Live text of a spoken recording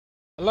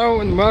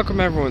Hello and welcome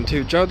everyone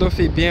to Joe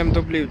Duffy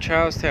BMW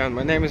Charlestown.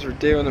 My name is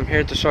Radu and I'm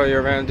here to show you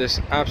around this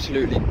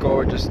absolutely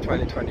gorgeous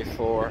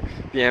 2024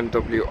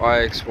 BMW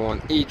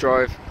iX1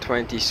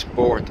 eDrive20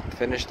 Sport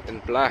finished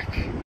in black.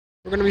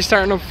 We're going to be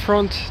starting up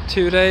front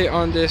today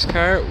on this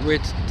car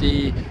with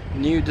the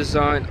new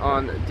design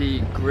on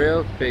the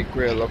grille, big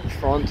grille up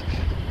front,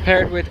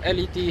 paired with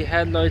LED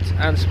headlights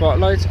and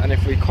spotlights. And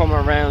if we come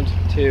around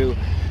to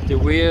the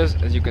wheels,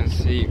 as you can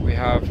see, we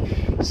have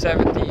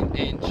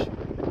 17-inch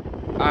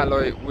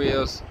alloy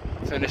wheels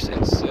finished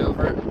in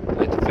silver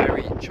with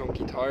very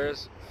chunky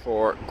tires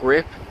for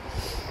grip.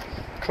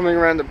 Coming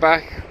around the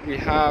back, we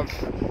have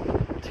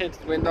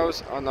tinted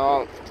windows on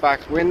all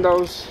back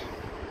windows,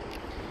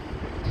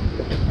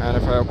 and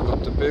if I open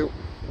up the boot,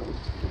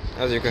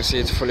 as you can see,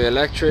 it's fully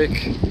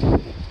electric.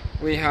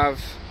 We have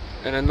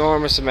an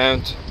enormous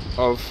amount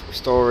of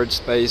storage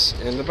space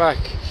in the back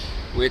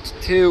with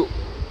two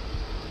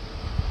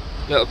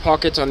little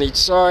pockets on each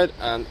side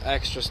and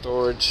extra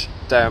storage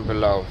down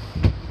below.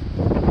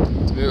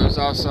 The boot is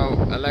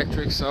also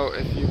electric, so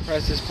if you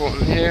press this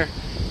button here,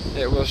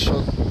 it will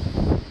shut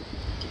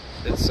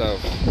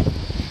itself.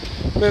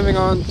 Moving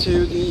on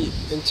to the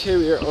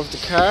interior of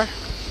the car.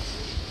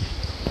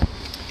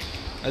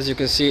 As you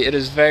can see, it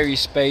is very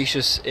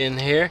spacious in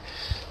here.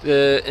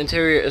 The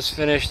interior is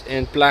finished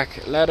in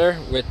black leather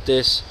with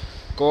this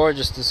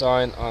gorgeous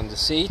design on the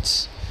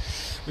seats.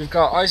 We've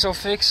got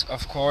ISOFIX,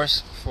 of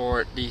course,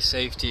 for the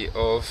safety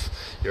of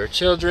your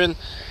children.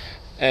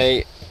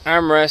 A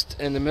armrest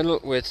in the middle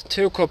with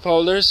two cup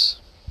holders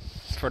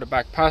for the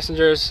back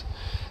passengers,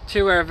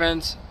 two air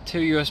vents, two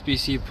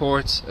USB-C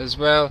ports as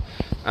well,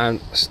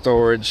 and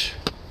storage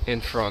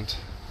in front.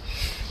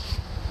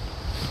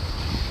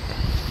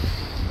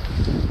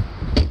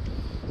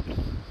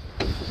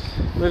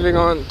 Moving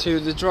on to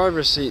the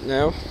driver's seat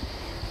now.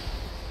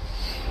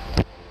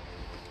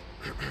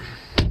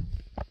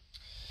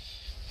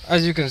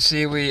 As you can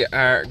see, we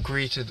are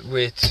greeted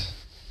with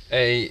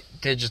a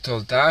digital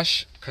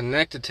dash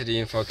connected to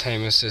the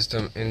infotainment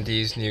system in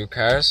these new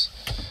cars.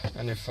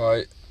 And if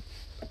I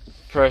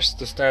press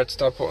the start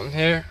stop button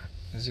here,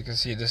 as you can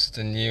see, this is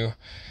the new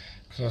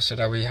cluster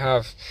that we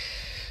have.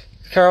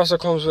 The car also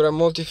comes with a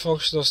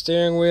multifunctional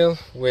steering wheel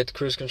with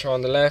cruise control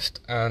on the left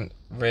and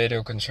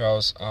radio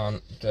controls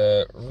on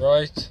the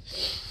right.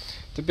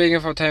 The big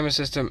infotainment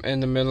system in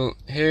the middle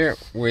here,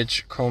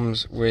 which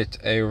comes with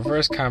a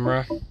reverse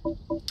camera,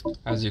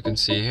 as you can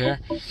see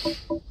here.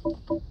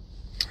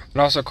 It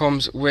also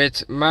comes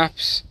with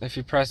maps. If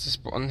you press this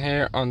button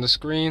here on the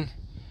screen,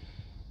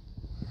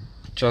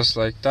 just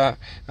like that,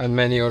 and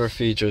many other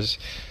features.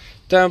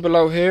 Down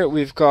below here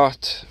we've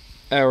got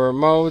our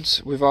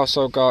modes. We've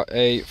also got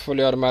a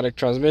fully automatic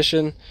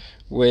transmission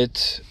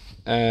with,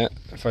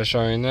 if I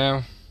show you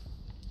now,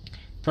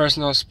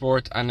 personal,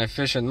 sport and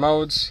efficient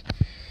modes.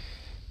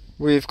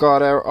 We've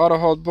got our auto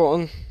hold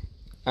button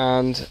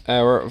and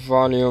our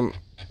volume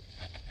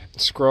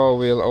scroll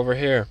wheel over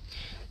here.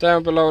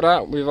 Down below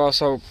that we've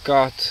also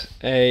got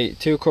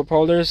two cup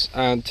holders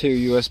and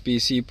two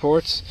USB-C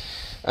ports,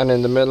 and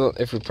in the middle,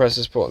 if we press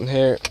this button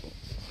here,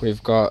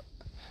 we've got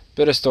a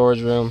bit of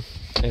storage room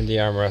in the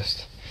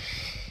armrest.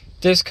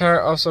 This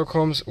car also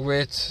comes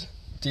with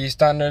the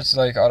standards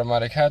like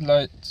automatic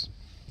headlights,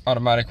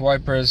 automatic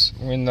wipers,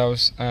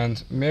 windows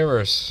and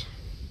mirrors.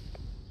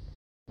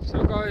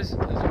 So guys, as you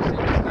can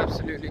see, it's an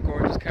absolutely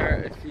gorgeous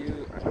car. If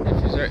you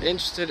are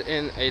interested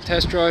in a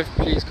test drive,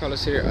 please call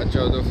us here at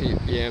Joe Duffy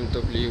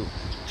BMW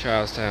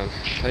Charlestown.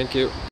 Thank you.